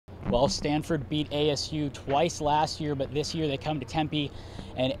Well, Stanford beat ASU twice last year, but this year they come to Tempe,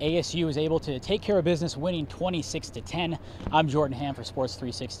 and ASU is able to take care of business, winning 26-10. I'm Jordan Ham for Sports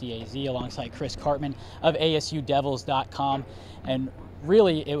 360 AZ, alongside Chris Cartman of ASU-Devils.com, and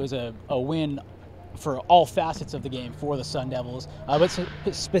really it was a win for all facets of the game for the Sun Devils, but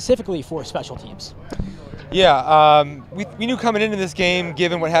specifically for special teams. Yeah, we knew coming into this game,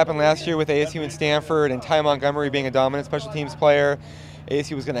 given what happened last year with ASU and Stanford and Ty Montgomery being a dominant special teams player,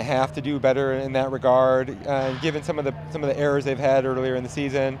 ASU was going to have to do better in that regard. Given some of the errors they've had earlier in the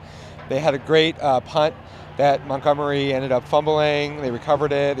season, they had a great punt that Montgomery ended up fumbling. They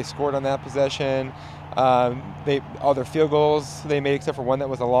recovered it. They scored on that possession. All their field goals they made, except for one that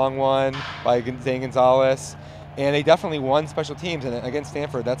was a long one by Zane Gonzalez. And they definitely won special teams, and against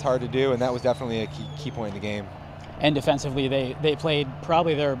Stanford, that's hard to do, and that was definitely a key point in the game. And defensively, they played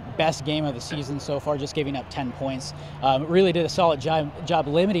probably their best game of the season so far, just giving up 10 points. Really did a solid job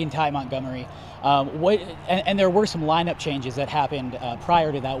limiting Ty Montgomery. And there were some lineup changes that happened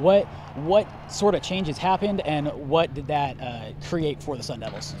prior to that. What sort of changes happened, and what did that create for the Sun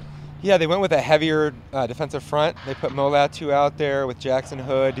Devils? Yeah, they went with a heavier defensive front. They put Mo Latu out there with Jackson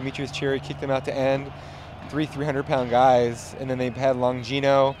Hood. Demetrius Cherry kicked them out to end. 300-pound guys, and then they had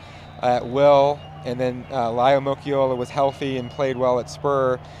Longino at will, and then Lio Mocchiola was healthy and played well at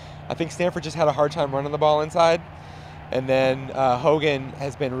Spur. I think Stanford just had a hard time running the ball inside, and then Hogan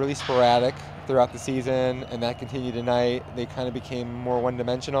has been really sporadic throughout the season, and that continued tonight. They kind of became more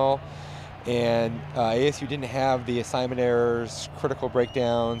one-dimensional, and ASU didn't have the assignment errors, critical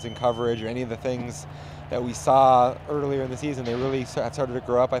breakdowns in coverage, or any of the things that we saw earlier in the season. They really started to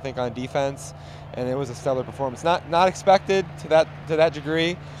grow up, I think, on defense, and it was a stellar performance. Not expected to that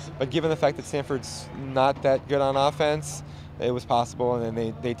degree, but given the fact that Stanford's not that good on offense, it was possible, and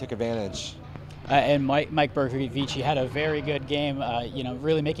then they took advantage. And Mike Berkovici had a very good game,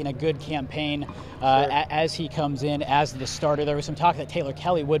 really making a good campaign as he comes in as the starter. There was some talk that Taylor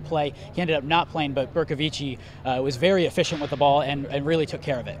Kelly would play. He ended up not playing, but Berkovici was very efficient with the ball and really took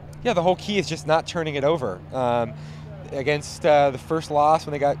care of it. Yeah, the whole key is just not turning it over. Against the first loss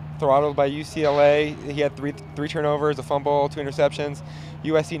when they got throttled by UCLA, he had three turnovers, a fumble, 2 interceptions.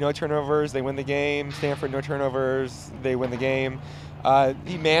 USC, no turnovers, they win the game. Stanford, no turnovers, they win the game.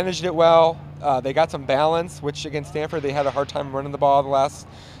 He managed it well. They got some balance, which against Stanford, they had a hard time running the ball the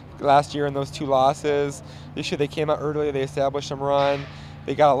last year in those 2 losses. This year they came out early, they established some run.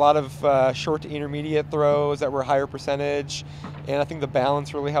 They got a lot of short to intermediate throws that were higher percentage, and I think the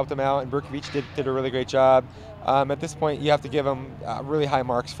balance really helped them out, and Berkovic did a really great job. At this point, you have to give him really high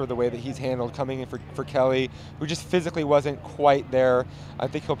marks for the way that he's handled coming in for Kelly, who just physically wasn't quite there. I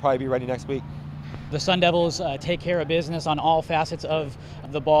think he'll probably be ready next week. The Sun Devils take care of business on all facets of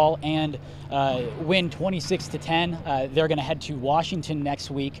the ball and win 26-10. They're going to head to Washington next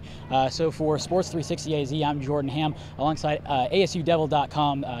week. So for Sports 360 AZ, I'm Jordan Ham, alongside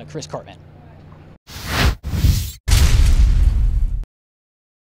ASU-Devil.com, Chris Cartman.